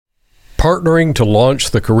partnering to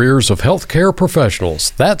launch the careers of healthcare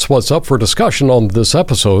professionals. That's what's up for discussion on this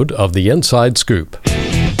episode of The Inside Scoop.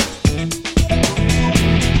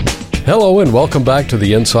 Hello and welcome back to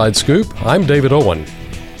The Inside Scoop. I'm David Owen.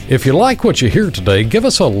 If you like what you hear today, give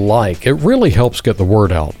us a like. It really helps get the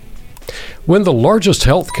word out. When the largest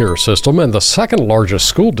healthcare system and the second largest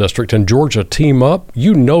school district in Georgia team up,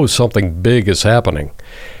 you know something big is happening.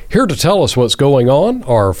 Here to tell us what's going on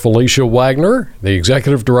are Felicia Wagner, the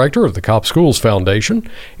Executive Director of the Cobb Schools Foundation,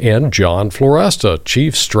 and John Floresta,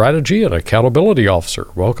 Chief Strategy and Accountability Officer.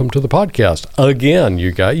 Welcome to the podcast. Again,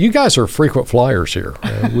 you guys are frequent flyers here.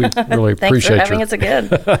 We really Thanks appreciate for having us again.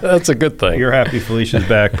 That's a good thing. You're happy Felicia's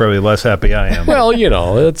back, probably less happy I am. Well,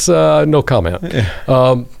 it's no comment.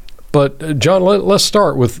 But John, let's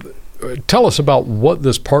start with, tell us about what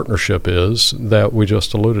this partnership is that we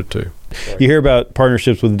just alluded to. You hear about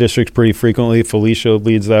partnerships with districts pretty frequently. Felicia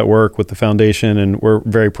leads that work with the foundation, and we're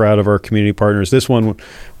very proud of our community partners. This one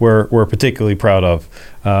we're particularly proud of.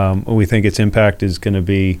 We think its impact is going to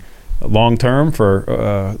be long-term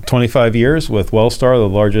for 25 years with WellStar, the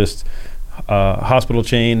largest hospital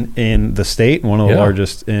chain in the state, one of the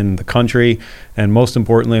largest in the country. And most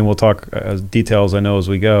importantly, and we'll talk details I know as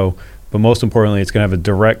we go, but most importantly, it's going to have a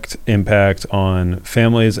direct impact on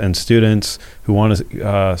families and students who want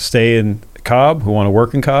to stay in Cobb, who want to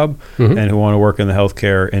work in Cobb, and who want to work in the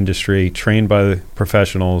healthcare industry, trained by the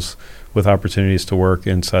professionals with opportunities to work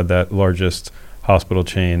inside that largest hospital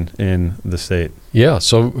chain in the state. Yeah,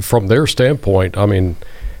 so from their standpoint, I mean,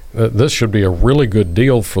 this should be a really good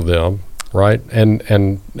deal for them. Right, and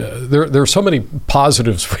there are so many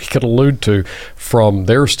positives we could allude to from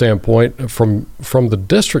their standpoint, from the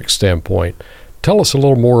district standpoint. Tell us a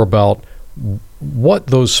little more about what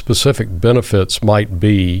those specific benefits might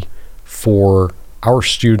be for our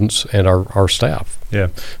students and our staff. Yeah,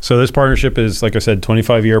 so this partnership is, like I said,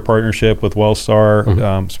 25-year partnership with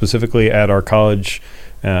WellStar, specifically at our college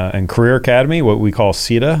and career academy, what we call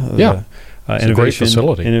CETA. Yeah. It's a great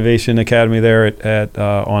facility. Innovation Academy there at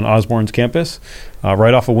on Osborne's campus,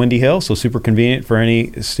 right off of Windy Hill. So super convenient for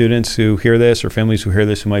any students who hear this or families who hear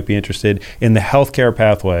this who might be interested in the healthcare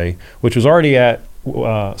pathway, which was already at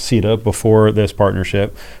CETA before this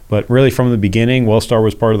partnership. But really from the beginning, WellStar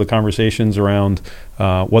was part of the conversations around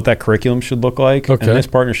what that curriculum should look like. Okay. And this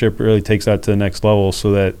partnership really takes that to the next level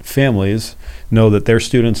so that families know that their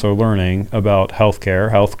students are learning about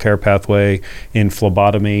healthcare pathway in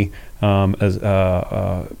phlebotomy, as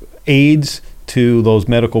aids to those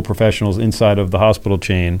medical professionals inside of the hospital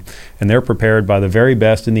chain, and they're prepared by the very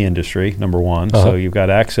best in the industry, number one. So you've got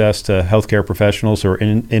access to healthcare professionals who are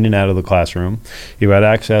in and out of the classroom. You've got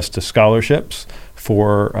access to scholarships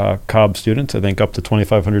for Cobb students, I think up to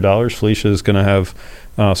 $2,500. Felicia is going to have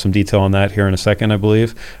some detail on that here in a second, I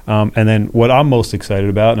believe. And then what I'm most excited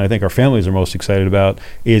about, and I think our families are most excited about,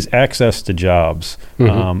 is access to jobs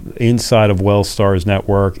inside of WellStar's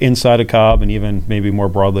network, inside of Cobb, and even maybe more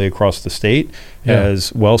broadly across the state,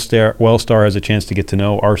 as WellStar has a chance to get to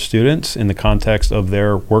know our students in the context of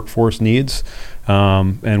their workforce needs.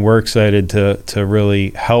 And we're excited to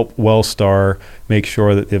really help WellStar make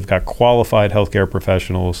sure that they've got qualified healthcare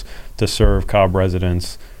professionals to serve Cobb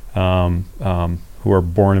residents who are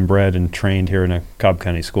born and bred and trained here in a Cobb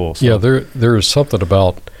County school. So. Yeah, there is something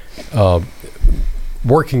about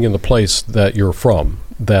working in the place that you're from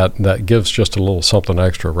that gives just a little something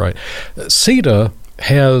extra, right? CETA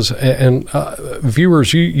has, and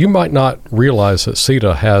viewers, you might not realize that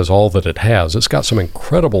CETA has all that it has. It's got some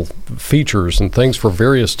incredible features and things for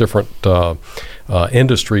various different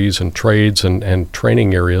industries and trades and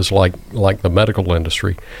training areas like the medical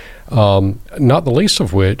industry. Not the least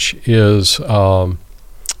of which is,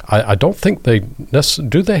 I don't think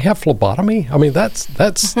do they have phlebotomy? I mean,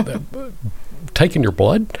 that's taking your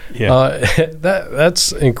blood. Yeah.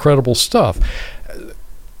 That's incredible stuff.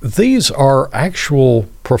 These are actual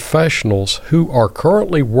professionals who are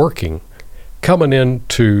currently working, coming in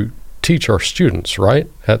to teach our students, right,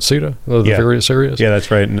 at CETA, the various areas? Yeah, that's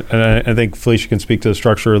right. And I think Felicia can speak to the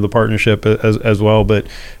structure of the partnership as well. But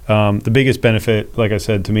the biggest benefit, like I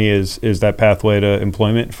said, to me is that pathway to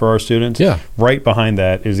employment for our students. Yeah. Right behind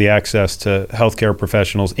that is the access to healthcare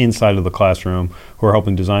professionals inside of the classroom who are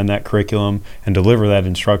helping design that curriculum and deliver that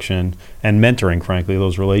instruction and mentoring, frankly,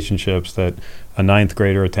 those relationships that a 9th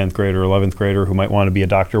grader, a 10th grader, 11th grader who might want to be a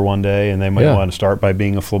doctor one day, and they might want to start by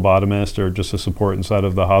being a phlabotomist or just a support inside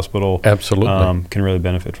of the hospital. Absolutely. Can really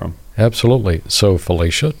benefit from. Absolutely. So,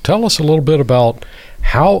 Felicia, tell us a little bit about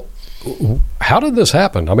how did this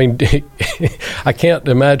happen? I mean, I can't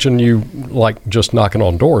imagine you like just knocking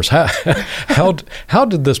on doors. How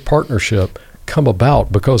did this partnership come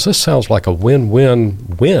about? Because this sounds like a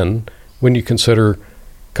win-win-win when you consider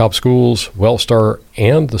Cobb Schools, WellStar,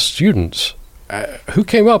 and the students. Who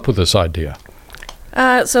came up with this idea?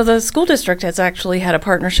 So the school district has actually had a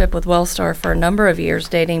partnership with WellStar for a number of years,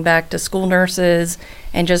 dating back to school nurses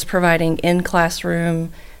and just providing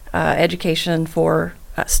in-classroom education for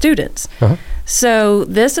students. Uh-huh. So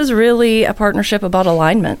this is really a partnership about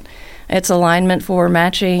alignment. It's alignment for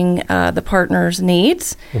matching the partner's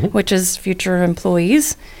needs, which is future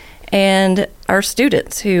employees, and our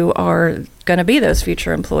students who are going to be those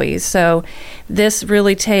future employees. So this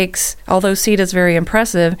really takes, although SEED is very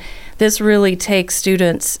impressive, this really takes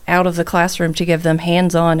students out of the classroom to give them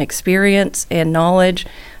hands-on experience and knowledge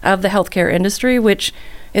of the healthcare industry, which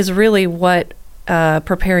is really what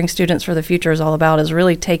preparing students for the future is all about, is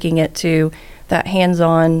really taking it to that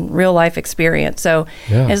hands-on real-life experience. So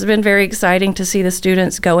it's been very exciting to see the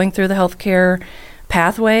students going through the healthcare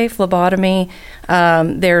pathway, phlebotomy.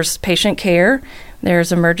 There's patient care,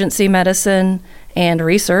 there's emergency medicine, and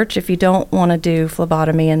research. If you don't want to do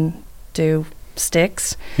phlebotomy and do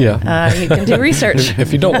sticks, you can do research.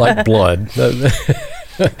 If you don't like blood,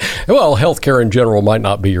 well, healthcare in general might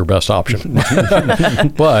not be your best option.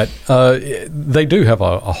 But they do have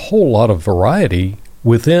a whole lot of variety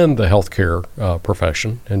within the healthcare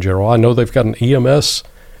profession in general. I know they've got an EMS,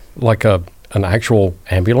 like an actual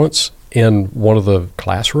ambulance in one of the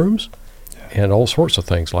classrooms, and all sorts of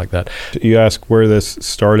things like that. You ask where this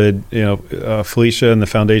started. Felicia and the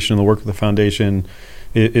foundation, and the work of the foundation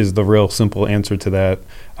is the real simple answer to that.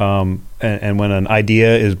 And when an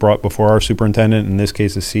idea is brought before our superintendent, in this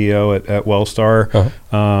case the CEO at WellStar,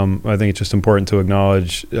 I think it's just important to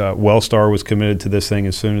acknowledge WellStar was committed to this thing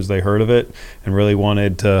as soon as they heard of it, and really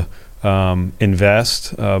wanted to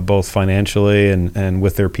invest both financially and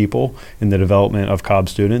with their people in the development of Cobb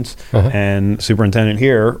students. And superintendent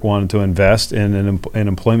here wanted to invest in an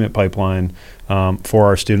employment pipeline for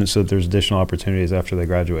our students so that there's additional opportunities after they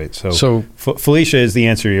graduate. So Felicia is the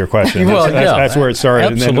answer to your question. That's where it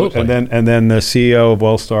started. Absolutely. And then the CEO of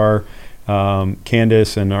WellStar,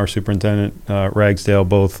 Candace, and our superintendent, Ragsdale,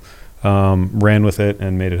 both ran with it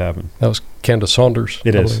and made it happen. That was Candace Saunders?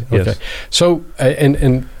 It is, yes. Okay. So,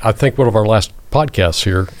 and I think one of our last podcasts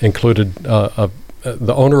here included the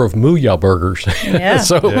owner of Mooyah Burgers. Yeah.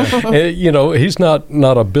 So, he's not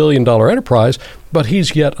a billion-dollar enterprise, but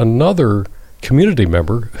he's yet another community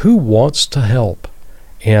member who wants to help.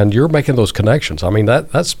 And you're making those connections. I mean,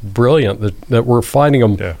 that's brilliant that we're finding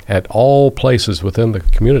them at all places within the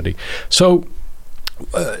community. So,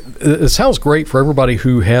 it sounds great for everybody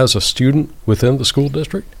who has a student within the school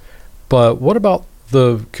district, but what about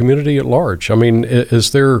the community at large? I mean,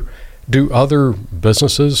 should other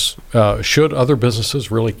businesses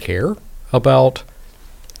really care about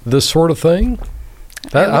this sort of thing?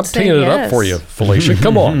 I'm teeing it up for you, Felicia.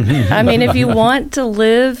 Come on. I mean, if you want to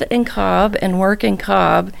live in Cobb and work in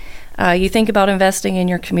Cobb, you think about investing in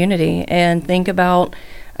your community and think about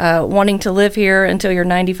wanting to live here until you're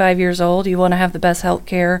 95 years old. You want to have the best health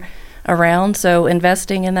care around. So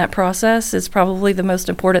investing in that process is probably the most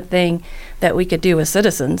important thing that we could do as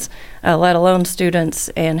citizens, let alone students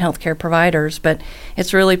and healthcare providers. But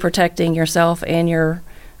it's really protecting yourself and your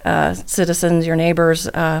citizens, your neighbors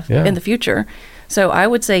in the future. So I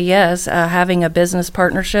would say yes, having a business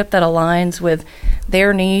partnership that aligns with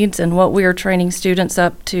their needs and what we are training students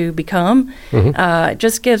up to become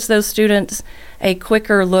just gives those students a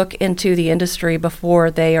quicker look into the industry before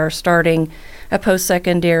they are starting a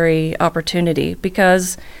post-secondary opportunity,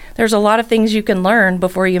 because there's a lot of things you can learn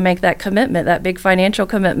before you make that commitment, that big financial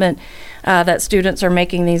commitment that students are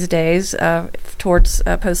making these days towards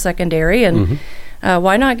post-secondary. And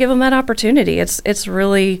why not give them that opportunity? It's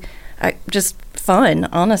really just fun,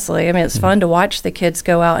 honestly. I mean, it's fun to watch the kids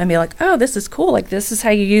go out and be like, oh, this is cool. Like, this is how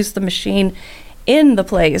you use the machine in the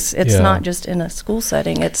place. It's not just in a school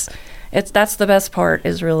setting. That's the best part,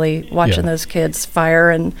 is really watching those kids fire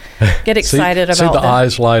and get excited about the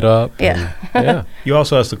eyes light up. Yeah. You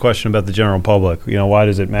also asked the question about the general public. Why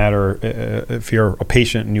does it matter if you're a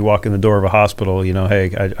patient and you walk in the door of a hospital?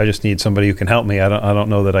 Hey, I just need somebody who can help me. I don't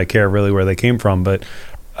know that I care really where they came from, but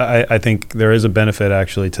I think there is a benefit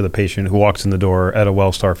actually to the patient who walks in the door at a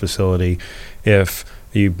WellStar facility if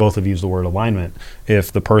you both have used the word alignment.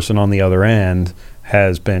 If the person on the other end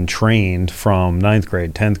has been trained from 9th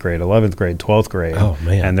grade, 10th grade, 11th grade, 12th grade,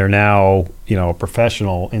 and they're now, a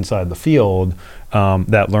professional inside the field,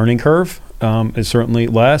 that learning curve is certainly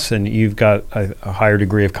less, and you've got a higher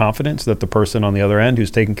degree of confidence that the person on the other end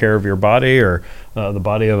who's taking care of your body or the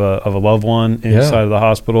body of a loved one inside of the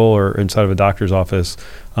hospital or inside of a doctor's office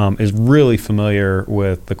is really familiar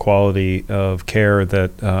with the quality of care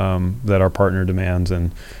that our partner demands,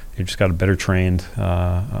 and you've just got a better trained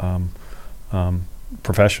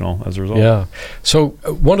professional as a result. Yeah. So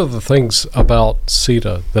one of the things about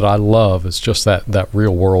CETA that I love is just that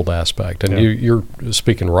real world aspect. And you're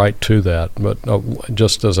speaking right to that. But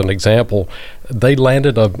just as an example, they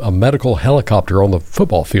landed a medical helicopter on the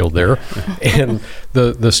football field there, and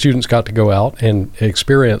the students got to go out and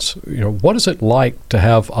experience, what is it like to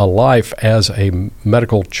have a life as a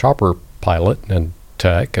medical chopper pilot and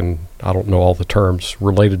tech, and I don't know all the terms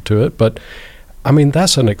related to it, but I mean,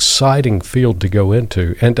 that's an exciting field to go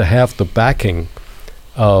into, and to have the backing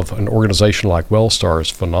of an organization like WellStar is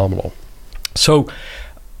phenomenal. So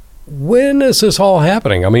when is this all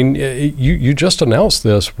happening? I mean, you just announced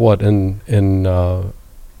this, in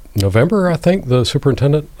November, I think the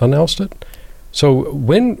superintendent announced it. So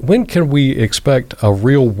when can we expect a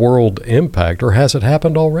real world impact, or has it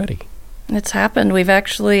happened already? It's happened. We've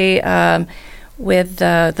actually... with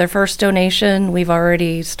their first donation, we've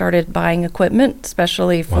already started buying equipment,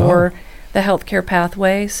 especially for the healthcare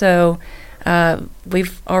pathway. So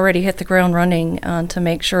we've already hit the ground running to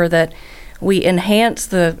make sure that we enhance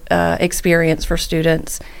the experience for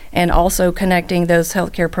students, and also connecting those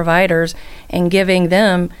healthcare providers and giving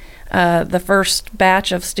them the first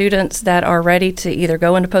batch of students that are ready to either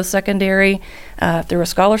go into post-secondary through a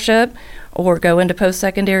scholarship, or go into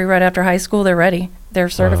post-secondary right after high school. They're ready. They're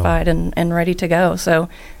certified and ready to go. So,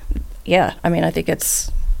 yeah, I mean, I think it's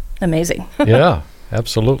amazing. Yeah,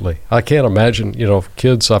 absolutely. I can't imagine,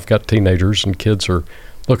 kids, I've got teenagers, and kids are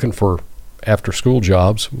looking for after-school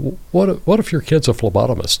jobs. What if your kid's a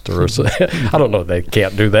phlebotomist? Or I don't know, they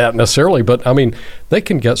can't do that necessarily, but, I mean, they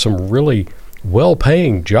can get some really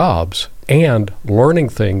well-paying jobs and learning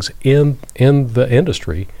things in the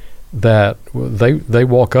industry that they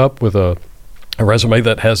walk up with a resume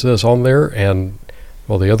that has this on there, and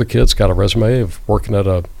the other kid's got a resume of working at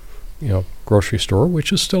a grocery store,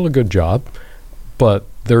 which is still a good job, but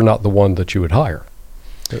they're not the one that you would hire.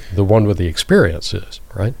 The one with the experience is,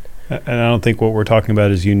 right? And I don't think what we're talking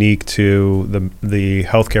about is unique to the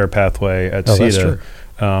healthcare pathway at CETA. That's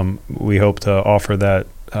true. We hope to offer that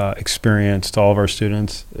experience to all of our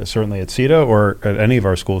students, certainly at CETA or at any of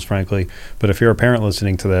our schools, frankly. But if you're a parent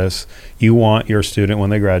listening to this, you want your student, when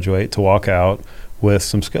they graduate, to walk out with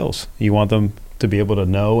some skills. You want them to be able to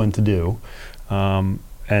know and to do, and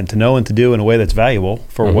to know and to do in a way that's valuable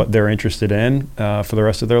for what they're interested in for the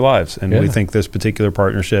rest of their lives. And we think this particular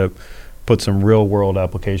partnership puts some real world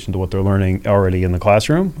application to what they're learning already in the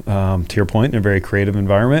classroom, to your point, in a very creative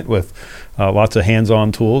environment with lots of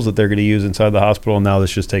hands-on tools that they're going to use inside the hospital. And now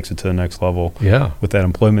this just takes it to the next level with that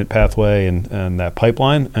employment pathway and that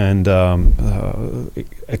pipeline, and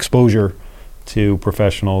exposure to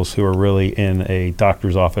professionals who are really in a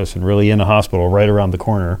doctor's office and really in a hospital right around the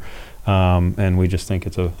corner. And we just think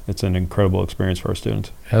it's an incredible experience for our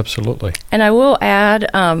students. Absolutely. And I will add,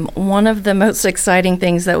 one of the most exciting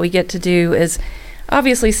things that we get to do is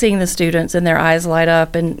obviously seeing the students and their eyes light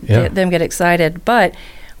up and them get excited. But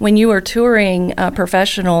when you are touring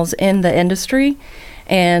professionals in the industry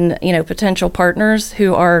and potential partners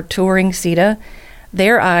who are touring CETA,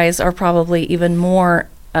 their eyes are probably even more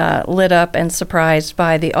lit up and surprised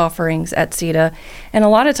by the offerings at CETA. And a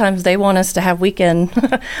lot of times they want us to have weekend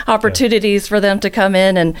opportunities for them to come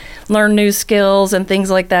in and learn new skills and things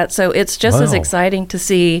like that. So it's just as exciting to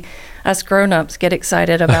see us grown-ups get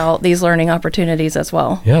excited about these learning opportunities as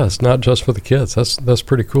well. Yeah, it's not just for the kids. That's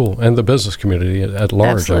pretty cool. And the business community at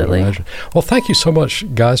large, Absolutely. I would imagine. Well, thank you so much,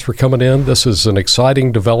 guys, for coming in. This is an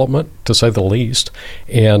exciting development, to say the least.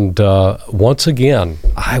 And once again,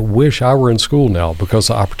 I wish I were in school now, because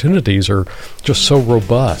the opportunities are just so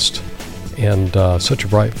robust and such a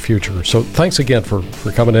bright future. So thanks again for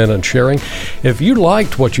coming in and sharing. If you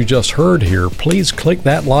liked what you just heard here, please click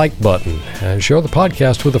that like button and share the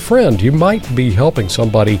podcast with a friend. You might be helping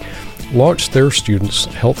somebody launch their students'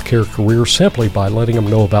 healthcare career simply by letting them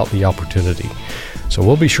know about the opportunity. So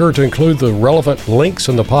we'll be sure to include the relevant links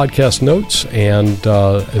in the podcast notes and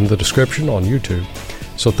in the description on YouTube.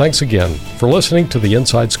 So thanks again for listening to The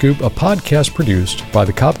Inside Scoop, a podcast produced by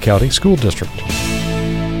the Cobb County School District.